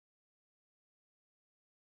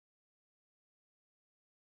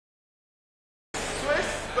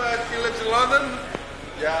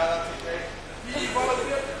Yeah, that's okay. He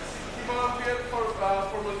volunteered for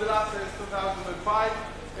Mozilla since 2005.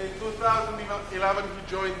 In 2011, he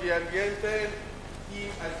joined the Ambiente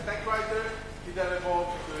team as tech writer. He then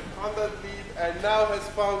evolved to content lead, and now has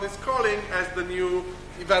found his calling as the new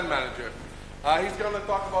event manager. He's going to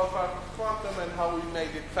talk about Firefox Quantum and how we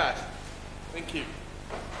made it fast. Thank you.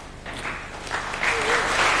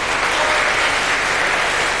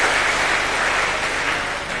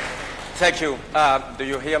 Thank you. Do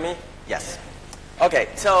you hear me? Yes. Okay,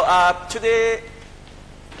 so today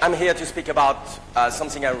I'm here to speak about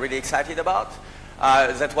something I'm really excited about.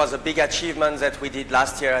 That was a big achievement that we did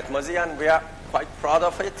last year at Mozilla, and we are quite proud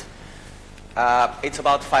of it. It's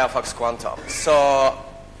about Firefox Quantum. So,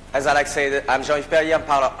 as I like to say, I'm Jean-Yves Perrier. I'm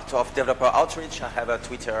part of Developer Outreach. I have a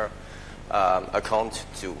Twitter account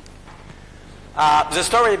too. The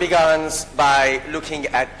story begins by looking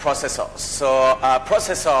at processors. So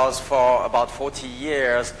processors for about 40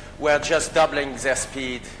 years were just doubling their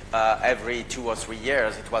speed every 2 or 3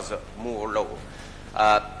 years. It was more low.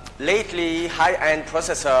 Lately, high-end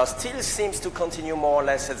processors still seems to continue more or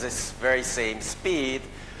less at this very same speed,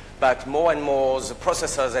 but more and more the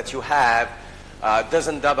processors that you have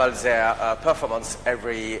doesn't double their performance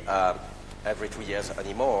every 2 years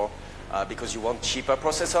anymore. Because you want cheaper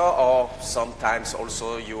processor, or sometimes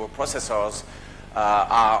also your processors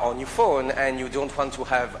are on your phone and you don't want to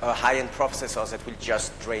have a high-end processor that will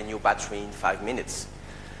just drain your battery in 5 minutes.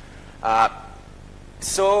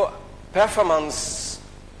 So performance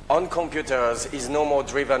on computers is no more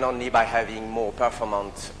driven only by having more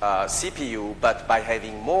performant CPU, but by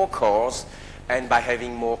having more cores and by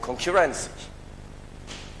having more concurrency.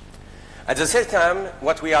 At the same time,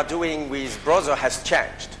 what we are doing with browser has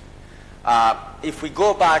changed. If we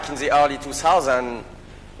go back in the early 2000s,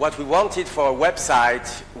 what we wanted for a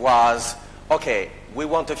website was, okay, we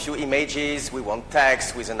want a few images, we want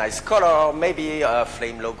text with a nice color, maybe a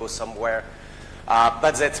flame logo somewhere,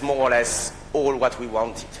 but that's more or less all what we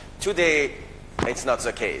wanted. Today, it's not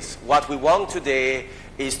the case. What we want today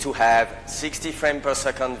is to have 60 frames per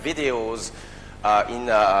second videos in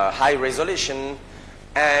high resolution,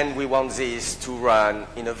 and we want this to run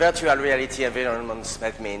in a virtual reality environment.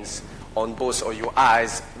 That means on both of your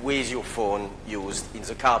eyes with your phone used in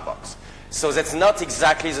the card box. So that's not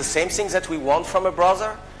exactly the same thing that we want from a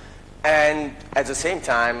browser, and at the same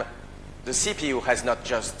time, the CPU has not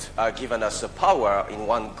just given us the power in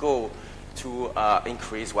one go to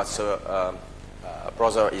increase what the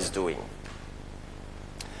browser is doing.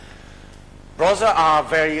 Browsers are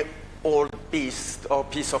very old piece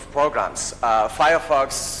of programs.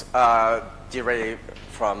 Firefox derived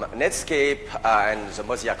from Netscape, and the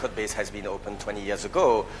Mozilla code base has been opened 20 years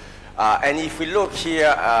ago. And if we look here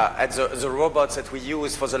at the robots that we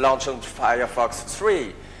use for the launch of Firefox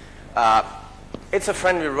 3, it's a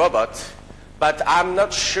friendly robot, but I'm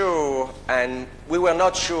not sure, and we were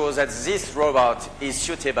not sure that this robot is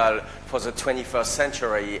suitable for the 21st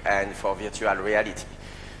century and for virtual reality.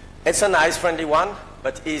 It's a nice, friendly one,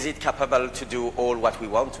 but is it capable to do all what we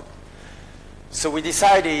want to? So we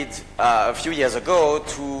decided a few years ago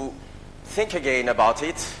to think again about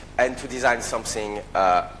it and to design something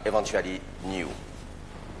eventually new.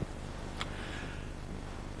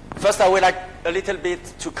 First, I would like a little bit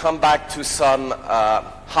to come back to some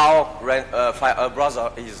how a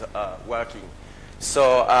browser is working.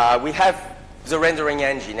 So we have the rendering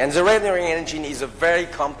engine, and the rendering engine is a very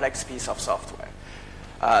complex piece of software.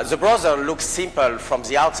 The browser looks simple from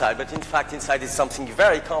the outside, but in fact inside is something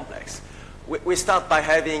very complex. We start by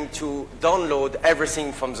having to download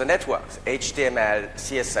everything from the networks, HTML,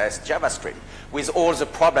 CSS, JavaScript, with all the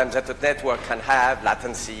problems that the network can have,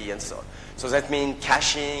 latency and so on. So that means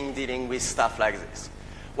caching, dealing with stuff like this.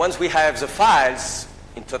 Once we have the files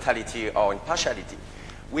in totality or in partiality,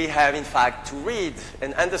 we have in fact to read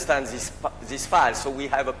and understand these files. So we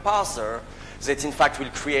have a parser that in fact will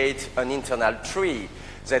create an internal tree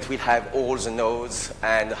that will have all the nodes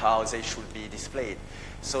and how they should be displayed.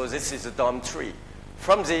 So this is a DOM tree.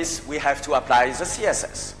 From this, we have to apply the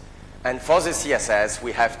CSS. And for the CSS,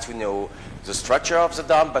 we have to know the structure of the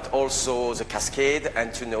DOM, but also the cascade,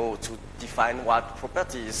 and to define what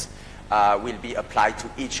properties will be applied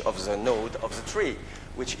to each of the node of the tree,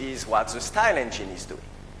 which is what the style engine is doing.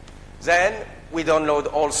 Then we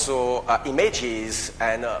download also images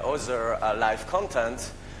and other live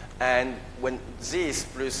content. And when this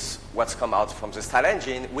plus what's come out from the style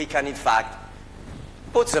engine, we can in fact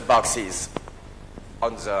put the boxes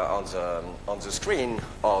on the screen,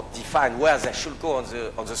 or define where they should go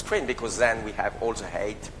on the screen, because then we have all the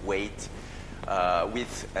height, weight,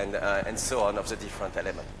 width, and so on of the different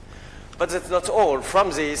elements. But that's not all.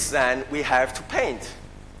 From this, then we have to paint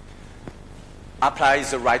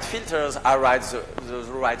applies the right filters, applies the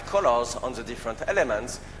right colors on the different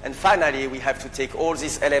elements. And finally, we have to take all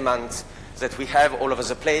these elements that we have all over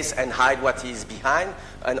the place and hide what is behind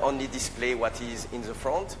and only display what is in the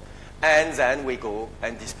front. And then we go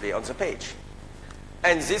and display on the page.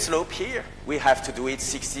 And this loop here, we have to do it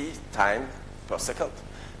 60 times per second,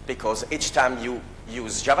 because each time you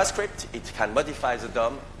use JavaScript, it can modify the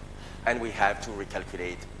DOM, and we have to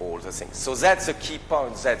recalculate all the things. So that's the key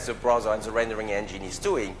point that the browser and the rendering engine is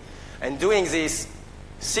doing. And doing this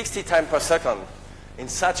 60 times per second in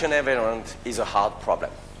such an environment is a hard problem.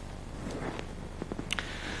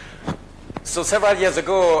 So several years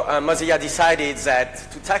ago, Mozilla decided that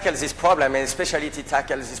to tackle this problem, and especially to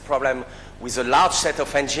tackle this problem with a large set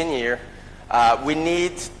of engineers, we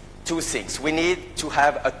need two things. We need to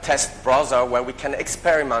have a test browser where we can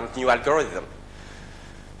experiment new algorithms.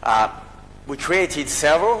 We created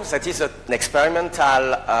Servo, that is an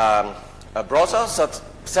experimental browser. So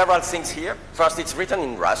several things here. First, it's written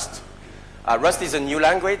in Rust. Rust is a new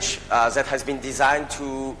language that has been designed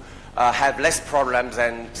to have less problems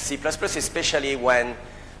than C++, especially when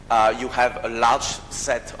you have a large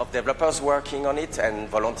set of developers working on it, and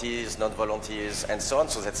volunteers, non-volunteers, and so on.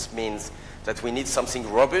 So that means that we need something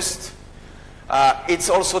robust. It's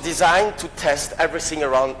also designed to test everything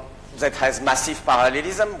around that has massive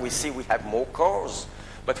parallelism. We see we have more cores,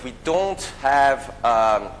 but we don't have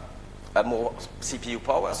more CPU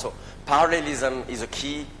power. So parallelism is a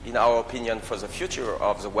key, in our opinion, for the future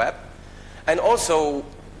of the web. And also,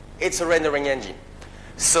 it's a rendering engine.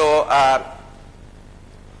 So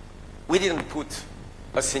we didn't put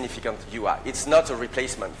a significant UI. It's not a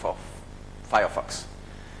replacement for Firefox.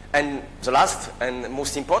 And the last and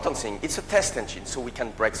most important thing, it's a test engine, so we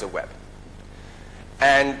can break the web.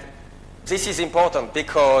 And this is important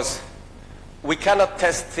because we cannot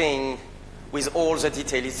test things with all the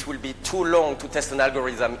details. It will be too long to test an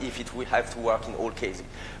algorithm if it will have to work in all cases.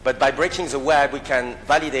 But by breaking the web, we can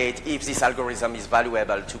validate if this algorithm is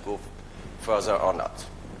valuable to go further or not.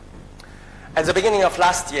 At the beginning of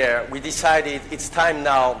last year, we decided it's time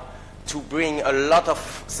now to bring a lot of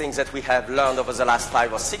things that we have learned over the last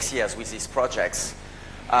 5 or 6 years with these projects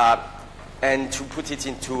and to put it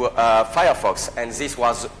into Firefox, and this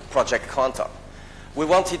was Project Quantum. We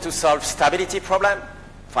wanted to solve stability problem.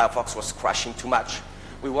 Firefox was crashing too much.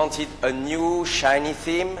 We wanted a new shiny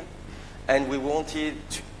theme, and we wanted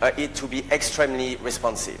it to be extremely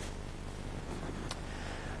responsive.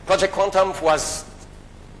 Project Quantum was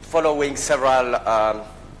following several,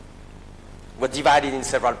 were divided in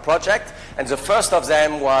several projects, and the first of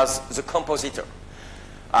them was the Compositor.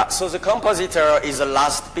 So the Compositor is the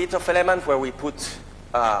last bit of element where we put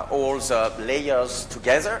all the layers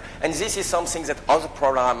together, and this is something that other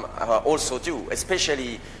programs also do,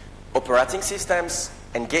 especially operating systems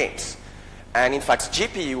and games. And in fact,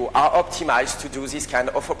 GPU are optimized to do this kind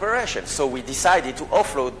of operation. So we decided to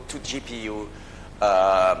offload to GPU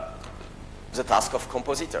the task of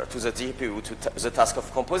Compositor, to the GPU, to the task of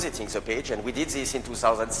compositing the page, and we did this in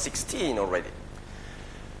 2016 already.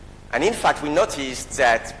 And in fact, we noticed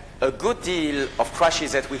that a good deal of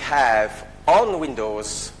crashes that we have on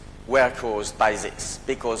Windows were caused by this,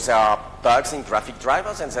 because there are bugs in graphic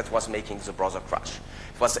drivers, and that was making the browser crash.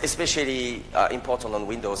 It was especially important on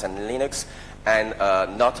Windows and Linux, and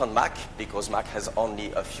not on Mac, because Mac has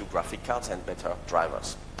only a few graphic cards and better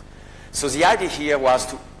drivers. So the idea here was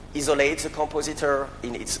to isolate the Compositor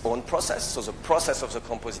in its own process, so the process of the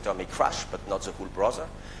Compositor may crash, but not the whole browser.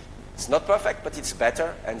 It's not perfect, but it's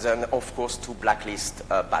better, and then, of course, to blacklist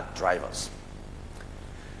bad drivers.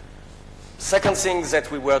 Second thing that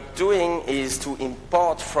we were doing is to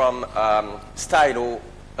import from Stylo,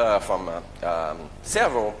 from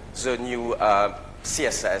Servo, the new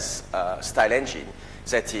CSS style engine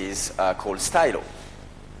that is called Stylo.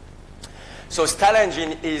 So style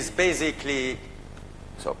engine is basically,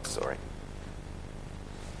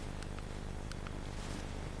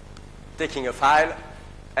 taking a file,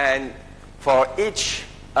 and for each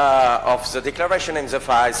of the declaration in the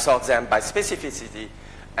file, sort them by specificity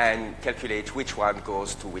and calculate which one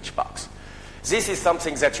goes to which box. This is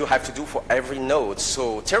something that you have to do for every node.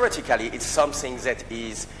 So theoretically, it's something that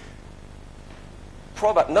is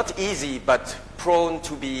not easy, but prone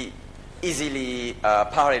to be easily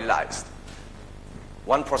parallelized.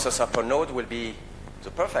 One processor per node will be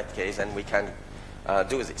the perfect case, and we can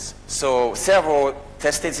do this. So Servo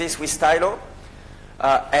tested this with Stylo,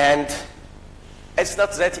 and it's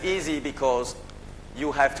not that easy because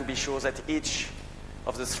you have to be sure that each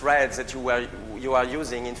of the threads that you are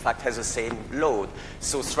using, in fact, has the same load.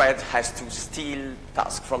 So thread has to steal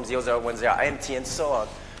tasks from the other when they are empty and so on.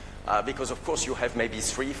 because of course you have maybe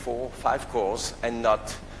 3, 4, 5 cores and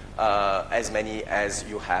not as many as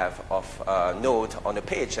you have of node on a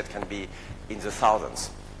page that can be in the thousands.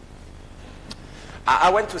 I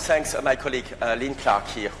want to thank my colleague Lynn Clark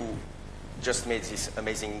here, who just made this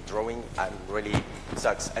amazing drawing. I'm really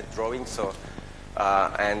sucks at drawing, so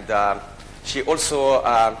she also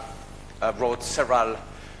wrote several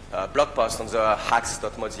blog posts on the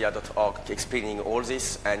hacks.mozilla.org explaining all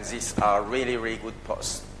this, and these are really, really good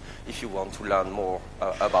posts if you want to learn more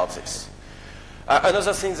about this.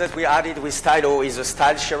 Another thing that we added with Stylo is a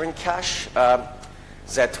style sharing cache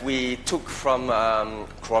that we took from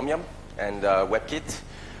Chromium and WebKit,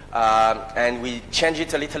 and we changed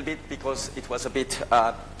it a little bit because it was a bit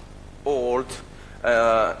old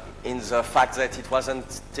in the fact that it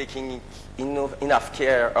wasn't taking enough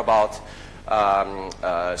care about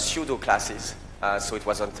pseudo classes, so it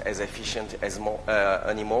wasn't as efficient as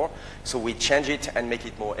anymore. So we changed it and make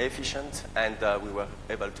it more efficient, and we were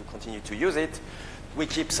able to continue to use it. We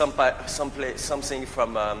keep something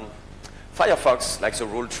from Firefox, like the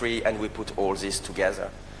rule tree, and we put all this together,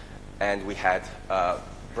 and we had a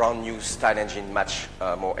brand new style engine much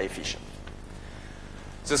more efficient.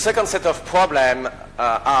 The second set of problems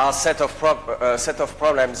are a set of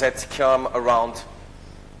problems that come around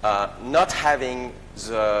not having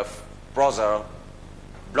the browser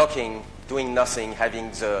blocking, doing nothing,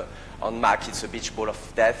 having on Mac it's a beach ball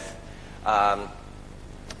of death.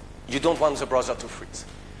 You don't want the browser to freeze.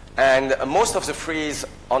 And most of the freeze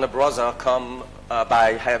on a browser come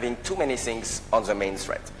by having too many things on the main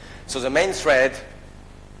thread. So the main thread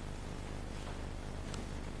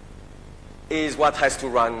is what has to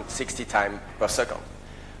run 60 times per second.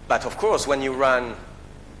 But of course, when you run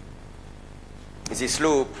this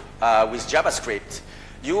loop with JavaScript,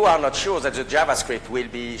 you are not sure that the JavaScript will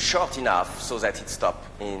be short enough so that it stops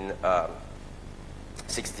in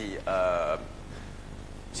 60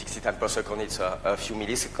 times per second. It's a few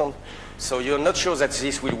milliseconds. So you're not sure that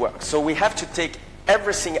this will work. So we have to take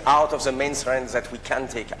everything out of the main thread that we can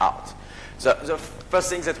take out. The first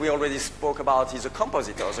thing that we already spoke about is a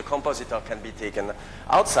compositor. The compositor can be taken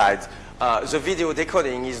outside. The video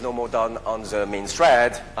decoding is no more done on the main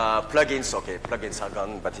thread. Plugins are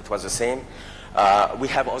gone, but it was the same. We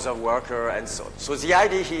have other workers and so on. So the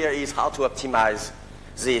idea here is how to optimize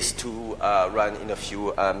this to run in a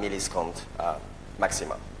few milliseconds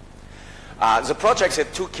maximum. The project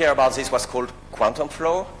that took care about this was called Quantum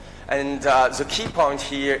Flow. And the key point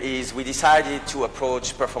here is we decided to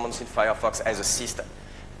approach performance in Firefox as a system.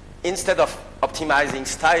 Instead of optimizing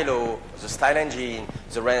Stylo, the style engine,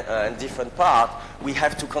 and different parts, we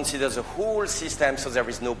have to consider the whole system so there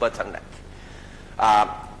is no bottleneck.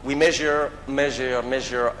 We measure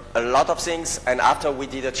a lot of things, and after we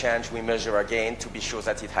did a change, we measure again to be sure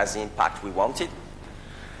that it has the impact we wanted.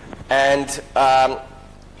 And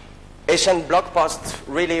Asian blog post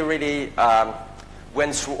really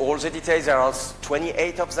went through all the details. There are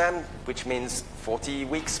 28 of them, which means 40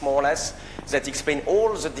 weeks more or less, that explain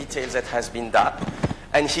all the details that has been done.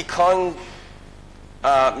 And he coined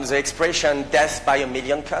the expression death by a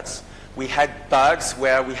million cuts. We had bugs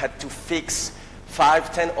where we had to fix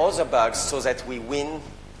 5, 10 other bugs so that we win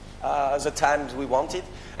the times we wanted.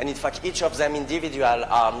 And in fact, each of them individual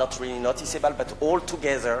are not really noticeable, but all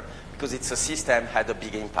together, because it's a system, had a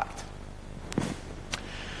big impact.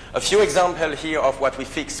 A few examples here of what we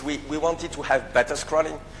fixed. We wanted to have better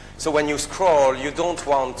scrolling. So when you scroll, you don't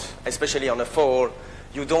want, especially on a phone,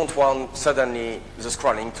 you don't want suddenly the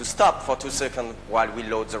scrolling to stop for 2 seconds while we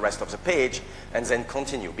load the rest of the page and then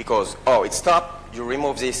continue. Because, oh, it stopped, you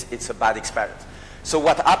remove this, it's a bad experience. So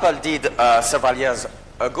what Apple did several years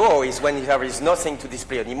ago is when there is nothing to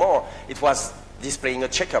display anymore, it was displaying a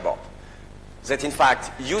checkerboard. That in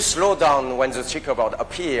fact, you slow down when the checkerboard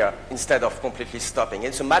appears instead of completely stopping.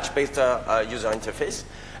 It's a much better user interface.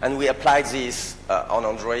 And we applied this on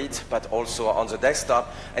Android, but also on the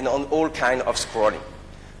desktop and on all kinds of scrolling.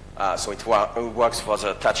 So it works for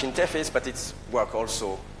the touch interface, but it works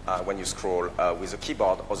also when you scroll with the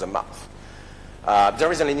keyboard or the mouse.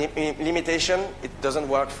 There is a limitation. It doesn't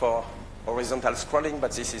work for horizontal scrolling,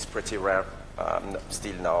 but this is pretty rare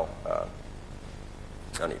still now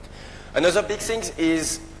on it. Another big thing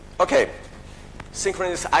is, okay,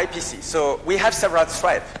 synchronous IPC. So we have several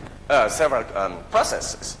threads, several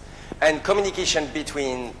processes, and communication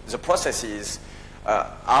between the processes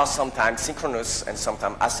are sometimes synchronous and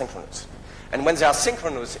sometimes asynchronous. And when they are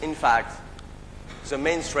synchronous, in fact, the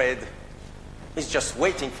main thread is just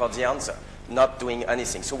waiting for the answer. not doing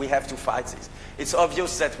anything. So we have to fight this. It's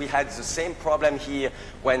obvious that we had the same problem here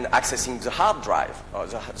when accessing the hard drive or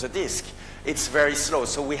the disk. It's very slow,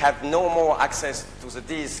 so we have no more access to the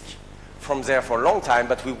disk from there for a long time,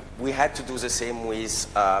 but we had to do the same with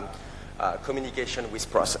communication with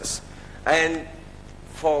process. And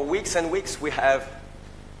for weeks and weeks, we have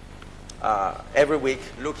every week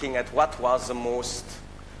looking at what was the most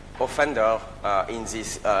offender in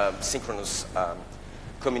this synchronous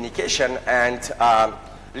communication, and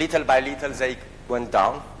little by little they went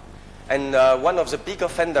down. And one of the big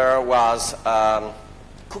offenders was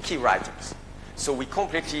cookie writers. So we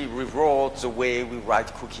completely rewrote the way we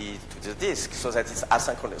write cookie to the disk so that it's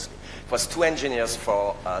asynchronously. It was 2 engineers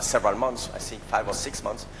for several months, I think 5 or 6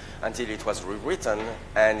 months, until it was rewritten.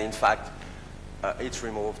 And in fact, it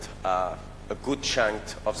removed a good chunk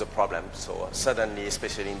of the problem. So suddenly,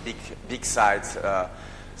 especially in big sites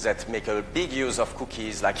that make a big use of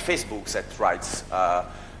cookies, like Facebook that writes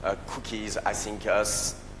cookies, I think,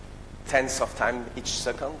 tenths of time each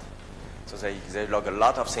second. So they log a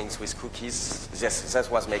lot of things with cookies. Yes, that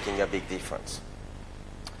was making a big difference.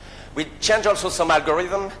 We changed also some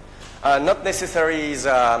algorithm. Not necessarily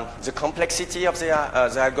the complexity of the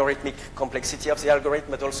algorithmic complexity of the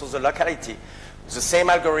algorithm, but also the locality. The same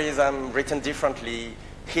algorithm written differently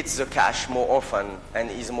hits the cache more often and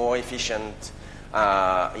is more efficient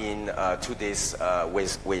in today's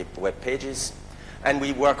web pages. And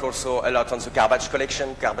we work also a lot on the garbage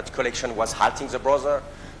collection. Garbage collection was halting the browser,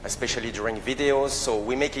 especially during videos. So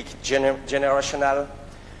we make it generational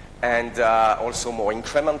and also more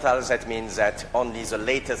incremental. That means that only the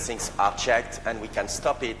latest things are checked and we can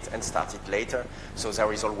stop it and start it later. So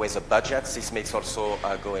there is always a budget. This makes also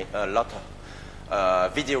going a lot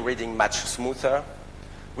of video reading much smoother.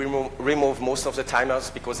 We remove most of the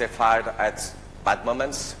timers because they're fired at bad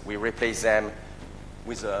moments. We replace them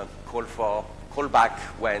with a callback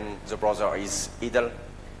when the browser is idle.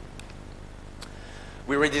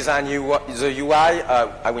 We redesign the UI.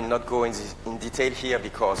 I will not go in detail here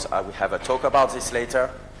because we have a talk about this later.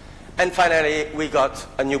 And finally, we got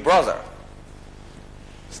a new browser.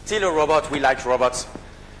 Still a robot. We like robots,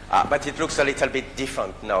 but it looks a little bit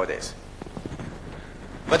different nowadays.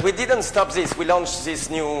 But we didn't stop this. We launched this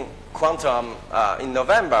new Quantum in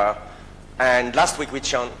November, and last week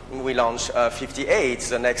we launched 58,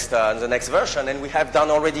 the next version, and we have done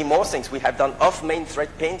already more things. We have done off-main thread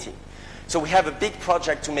painting. So we have a big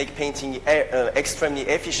project to make painting extremely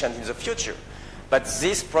efficient in the future. But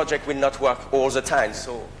this project will not work all the time.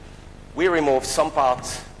 So we remove some part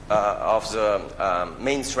of the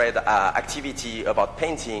main thread activity about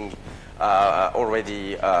painting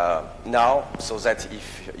already now, so that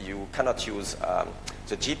if you cannot use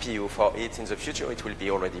the GPU for it in the future, it will be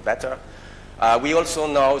already better. We also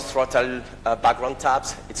now throttle background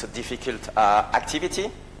tabs. It's a difficult activity,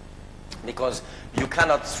 because you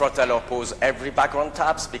cannot throttle or pause every background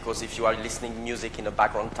tabs, because if you are listening music in a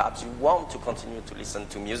background tabs, you want to continue to listen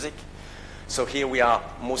to music. So here we are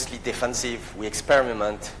mostly defensive. We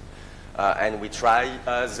experiment and we try.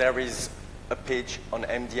 There is a page on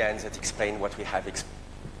MDN that explains what we have,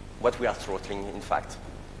 what we are throttling, in fact.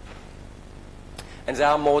 And there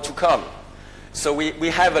are more to come. So we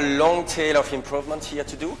have a long tail of improvement here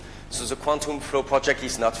to do. So the Quantum Flow project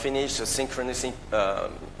is not finished. The synchronous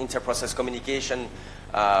inter-process communication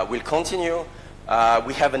will continue.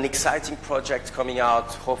 We have an exciting project coming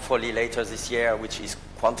out hopefully later this year, which is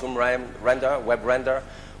Quantum Render, Web Render,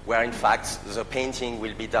 where in fact the painting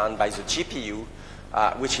will be done by the GPU,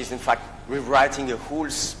 which is in fact rewriting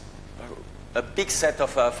a big set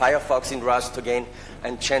of Firefox in Rust again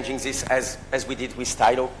and changing this as we did with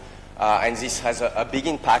Stylo. And this has a big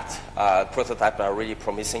impact. Prototypes are really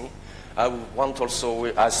promising.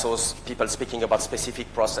 I saw people speaking about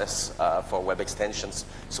specific process for web extensions.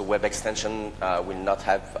 So web extension will not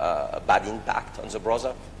have a bad impact on the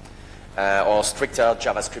browser. Or stricter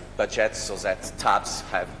JavaScript budgets, so that tabs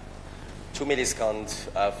have 2 milliseconds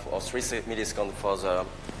or 3 milliseconds for the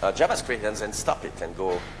JavaScript, and then stop it and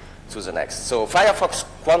go to the next. So Firefox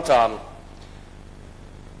Quantum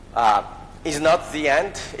is not the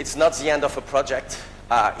end. It's not the end of a project.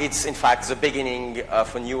 It's, in fact, the beginning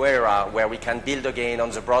of a new era where we can build again on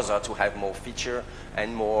the browser to have more feature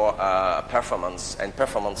and more performance. And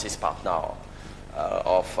performance is part now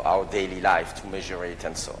of our daily life to measure it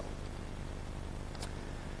and so on.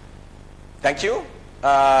 Thank you.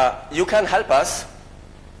 You can help us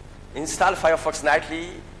install Firefox nightly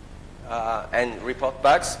and report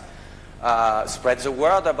bugs. Spread the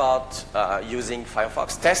word about using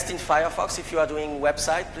Firefox. Test in Firefox if you are doing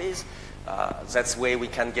website, please. That's the way we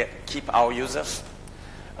can keep our users.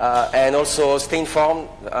 And also stay informed,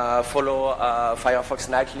 follow Firefox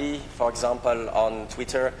Nightly, for example, on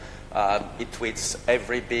Twitter. It tweets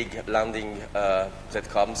every big landing that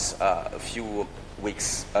comes a few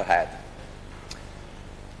weeks ahead.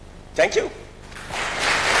 Thank you.